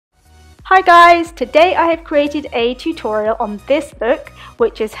Hi guys, today I have created a tutorial on this look,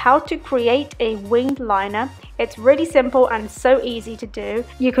 which is how to create a winged liner. It's really simple and so easy to do.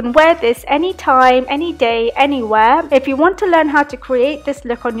 You can wear this anytime, any day, anywhere. If you want to learn how to create this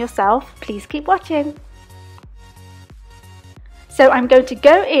look on yourself, please keep watching. So I'm going to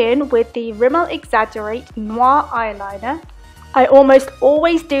go in with the Rimmel Exaggerate Noir Eyeliner. I almost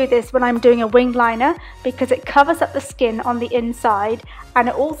always do this when I'm doing a winged liner because it covers up the skin on the inside and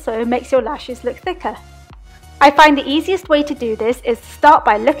it also makes your lashes look thicker. I find the easiest way to do this is to start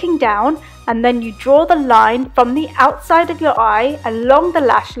by looking down and then you draw the line from the outside of your eye along the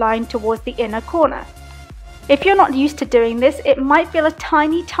lash line towards the inner corner. If you're not used to doing this, it might feel a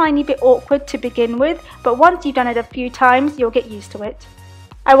tiny bit awkward to begin with, but once you've done it a few times, you'll get used to it.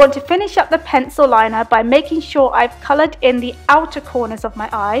 I want to finish up the pencil liner by making sure I've coloured in the outer corners of my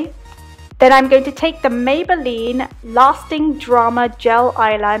eye. Then I'm going to take the Maybelline Lasting Drama Gel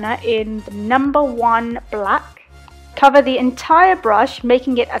Eyeliner in the number 1 black. Cover the entire brush,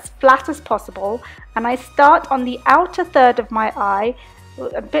 making it as flat as possible, and I start on the outer third of my eye,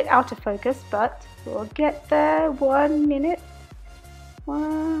 a bit out of focus, but we'll get there. 1 minute.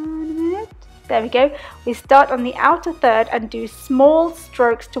 There we go. We start on the outer third and do small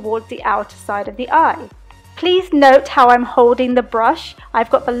strokes towards the outer side of the eye. Please note how I'm holding the brush. I've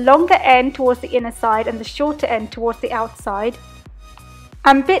got the longer end towards the inner side and the shorter end towards the outside.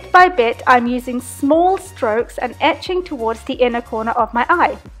 And bit by bit I'm using small strokes and etching towards the inner corner of my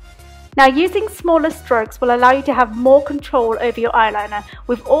eye. Now using smaller strokes will allow you to have more control over your eyeliner.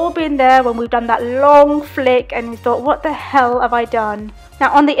 We've all been there when we've done that long flick and we thought, what the hell have I done?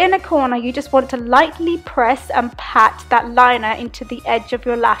 Now on the inner corner you just want to lightly press and pat that liner into the edge of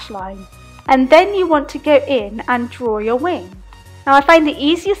your lash line. And then you want to go in and draw your wing. Now I find the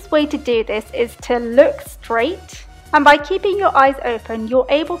easiest way to do this is to look straight, and by keeping your eyes open you're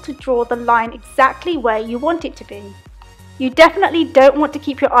able to draw the line exactly where you want it to be. You definitely don't want to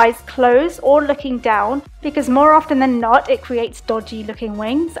keep your eyes closed or looking down because more often than not it creates dodgy looking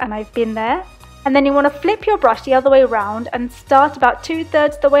wings, and I've been there. And then you want to flip your brush the other way around and start about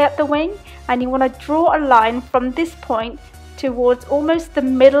 2/3 the way up the wing, and you want to draw a line from this point towards almost the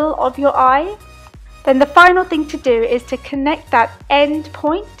middle of your eye. Then the final thing to do is to connect that end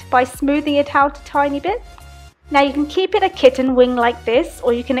point by smoothing it out a tiny bit. Now you can keep it a kitten wing like this,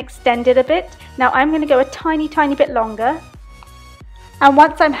 or you can extend it a bit. Now I'm going to go a tiny bit longer. And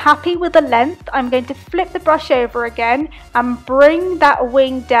once I'm happy with the length, I'm going to flip the brush over again and bring that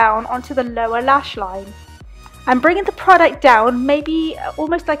wing down onto the lower lash line. I'm bringing the product down maybe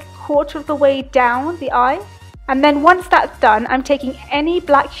almost like 1/4 of the way down the eye. And then once that's done, I'm taking any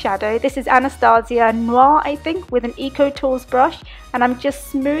black shadow, this is Anastasia Noir I think, with an Eco Tools brush, and I'm just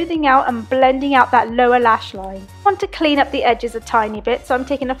smoothing out and blending out that lower lash line. I want to clean up the edges a tiny bit, so I'm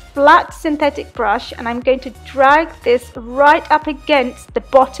taking a flat synthetic brush and I'm going to drag this right up against the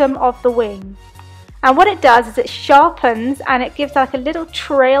bottom of the wing. And what it does is it sharpens and it gives like a little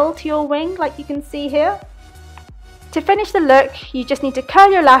trail to your wing, like you can see here. To finish the look, you just need to curl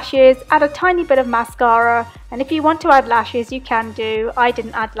your lashes, add a tiny bit of mascara, and if you want to add lashes, you can do. I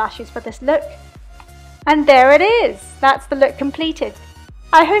didn't add lashes for this look. And there it is! That's the look completed.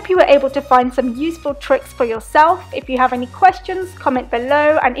 I hope you were able to find some useful tricks for yourself. If you have any questions, comment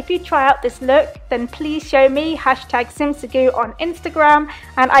below, and if you try out this look, then please show me #SimSagu on Instagram,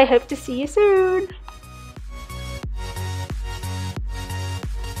 and I hope to see you soon!